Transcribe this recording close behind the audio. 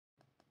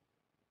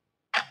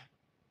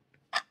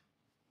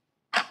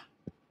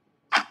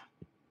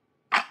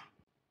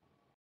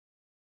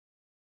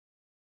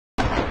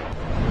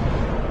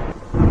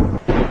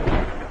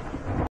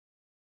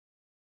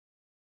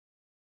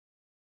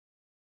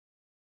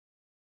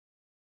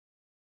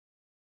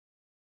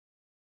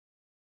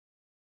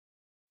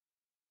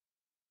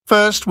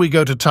First, we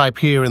go to type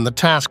here in the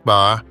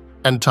taskbar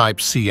and type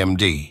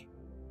CMD.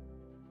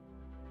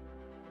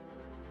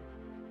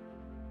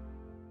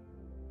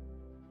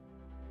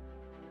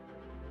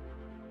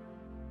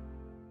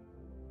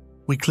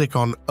 We click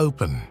on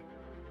Open.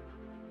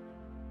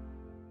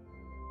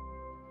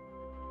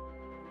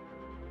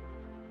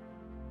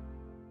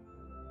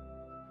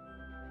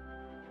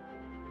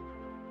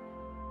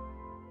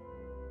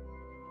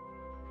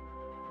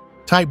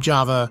 Type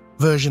Java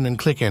version and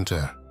click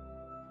Enter.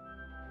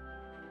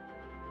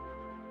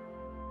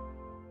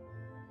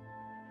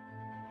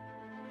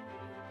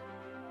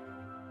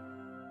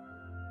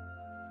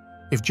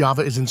 If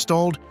Java is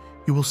installed,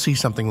 you will see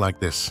something like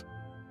this.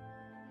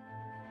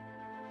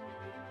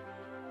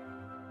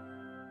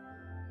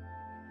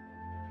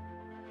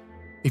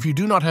 If you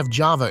do not have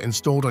Java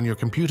installed on your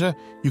computer,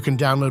 you can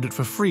download it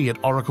for free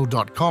at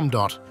oracle.com.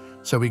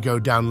 So we go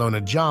download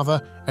a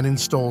Java and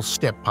install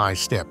step by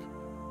step.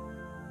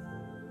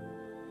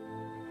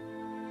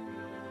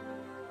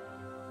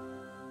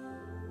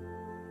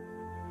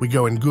 We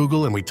go in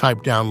Google and we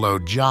type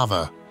download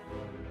Java.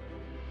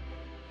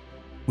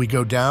 We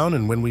go down,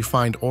 and when we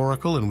find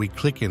Oracle and we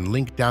click in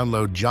link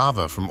download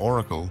Java from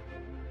Oracle,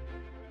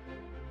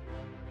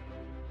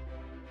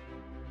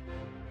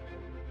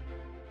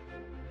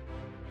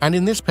 and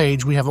in this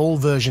page we have all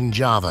version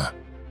Java.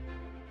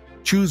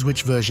 Choose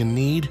which version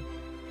need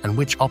and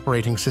which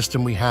operating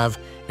system we have.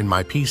 In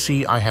my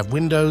PC I have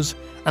Windows,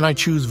 and I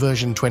choose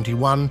version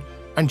 21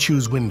 and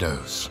choose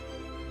Windows.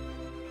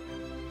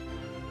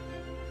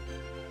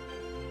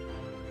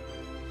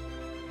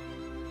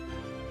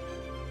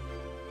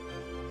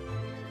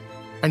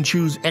 And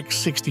choose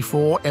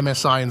x64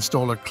 MSI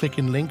installer. Click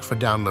in link for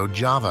download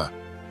Java.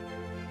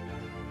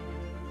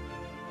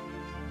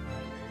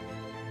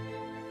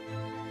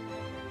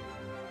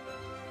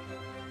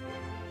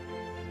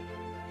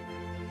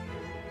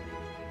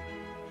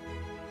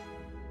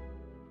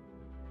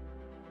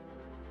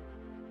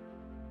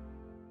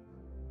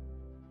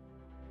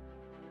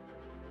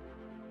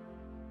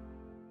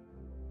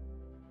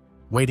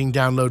 Waiting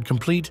download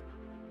complete.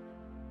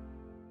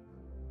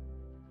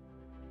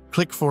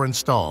 Click for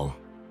install.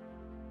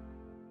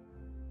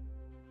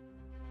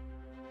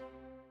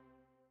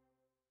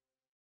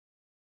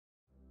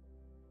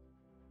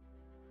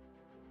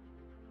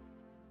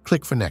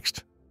 Click for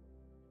Next.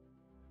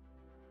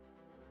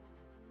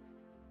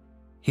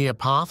 Here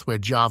path where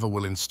Java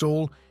will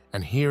install,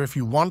 and here if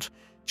you want,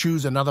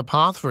 choose another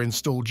path for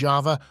install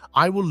Java.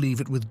 I will leave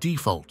it with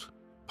default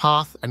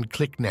path and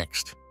click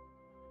Next.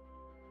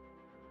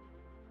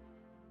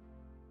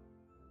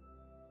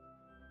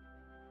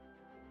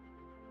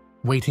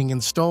 Waiting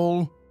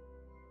install.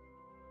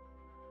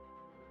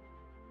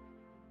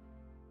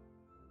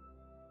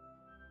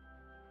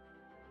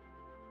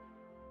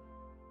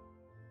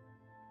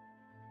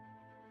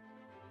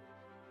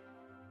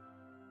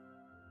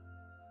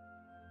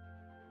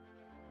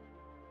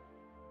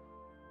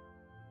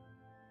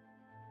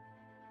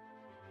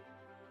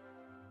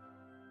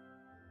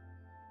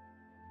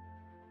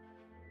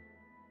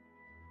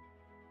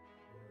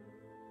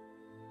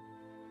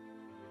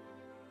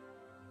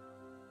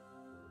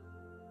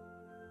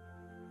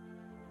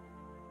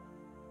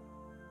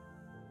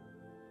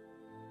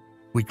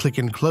 We click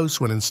in close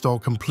when install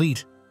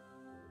complete.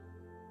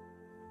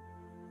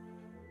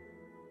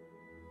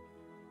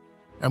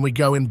 And we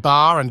go in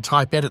bar and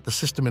type edit the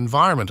system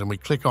environment, and we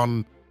click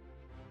on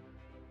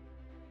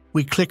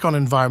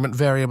environment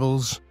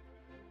variables.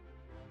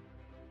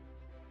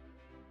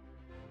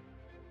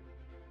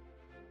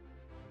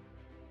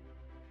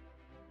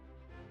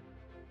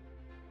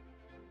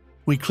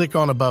 We click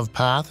on above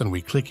path and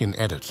we click in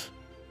edit.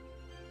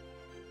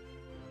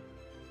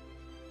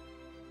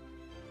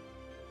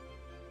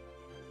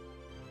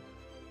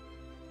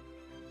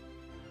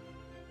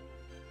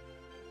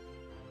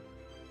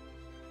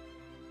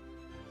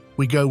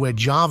 We go where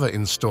Java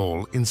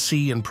install in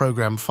C and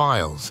program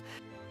files.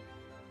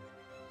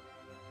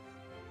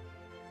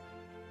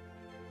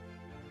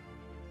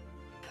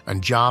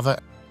 And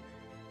Java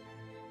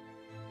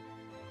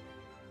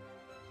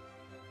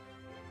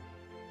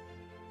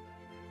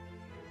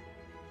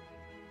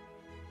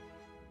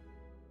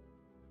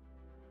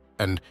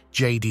and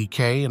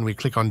JDK, and we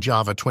click on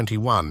Java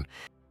 21.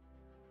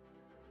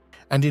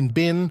 And in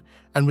bin,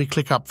 and we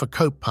click up for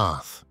cope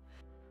path.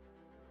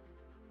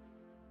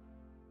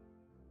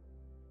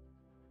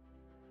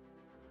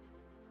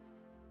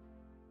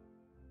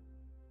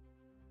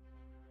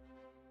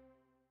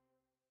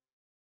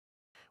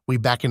 We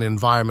back in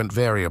environment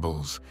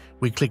variables.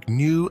 We click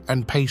new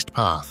and paste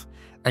path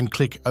and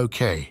click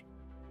OK.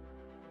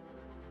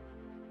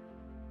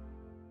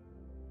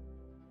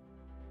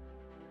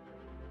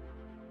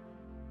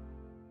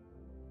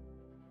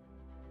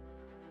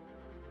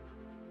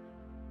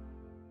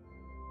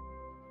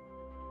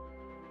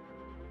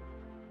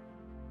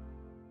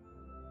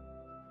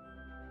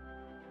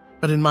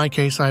 But in my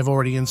case, I've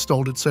already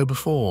installed it so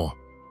before.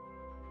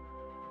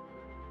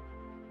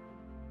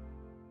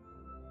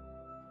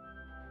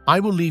 I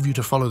will leave you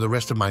to follow the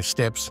rest of my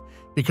steps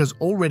because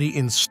already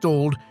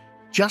installed,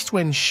 just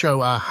when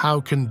show how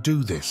can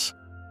do this.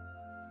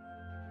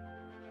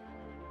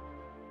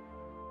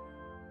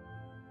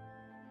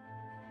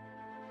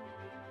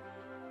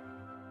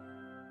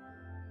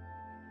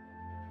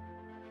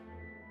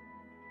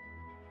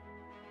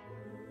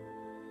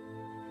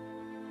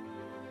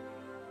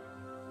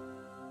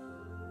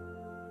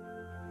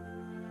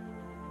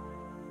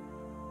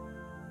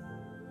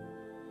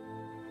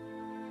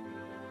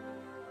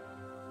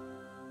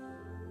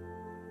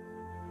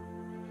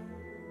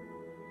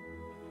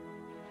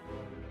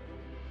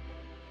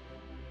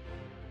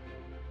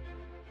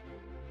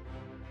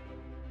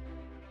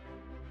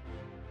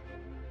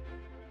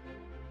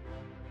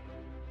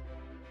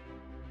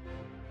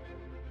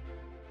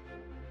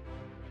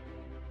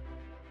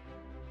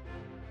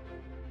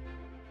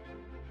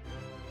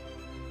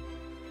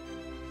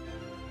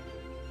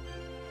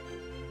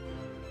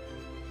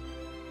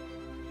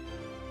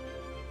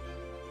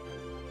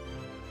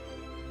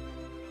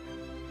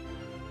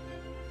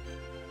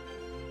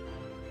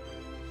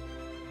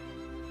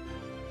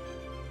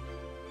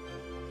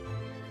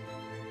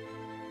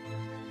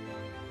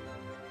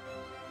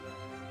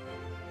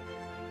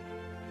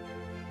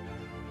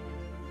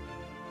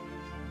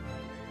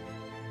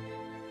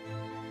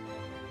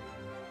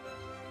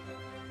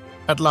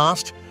 At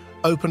last,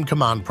 open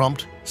command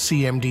prompt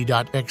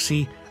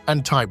cmd.exe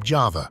and type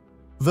Java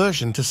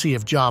version to see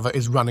if Java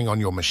is running on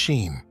your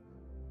machine.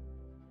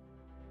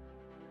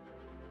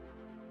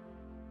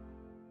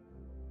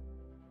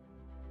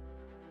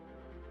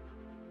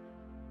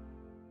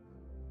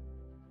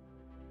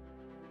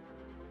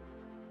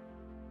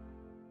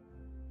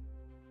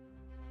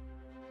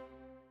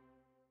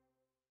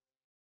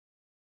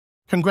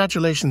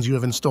 Congratulations, you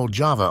have installed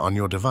Java on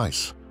your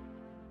device.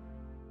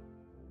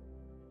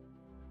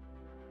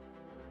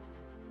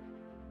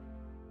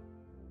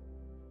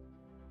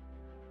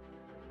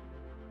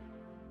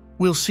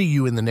 We'll see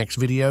you in the next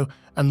video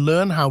and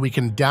learn how we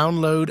can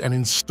download and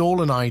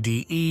install an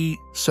IDE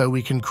so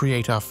we can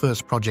create our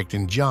first project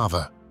in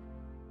Java.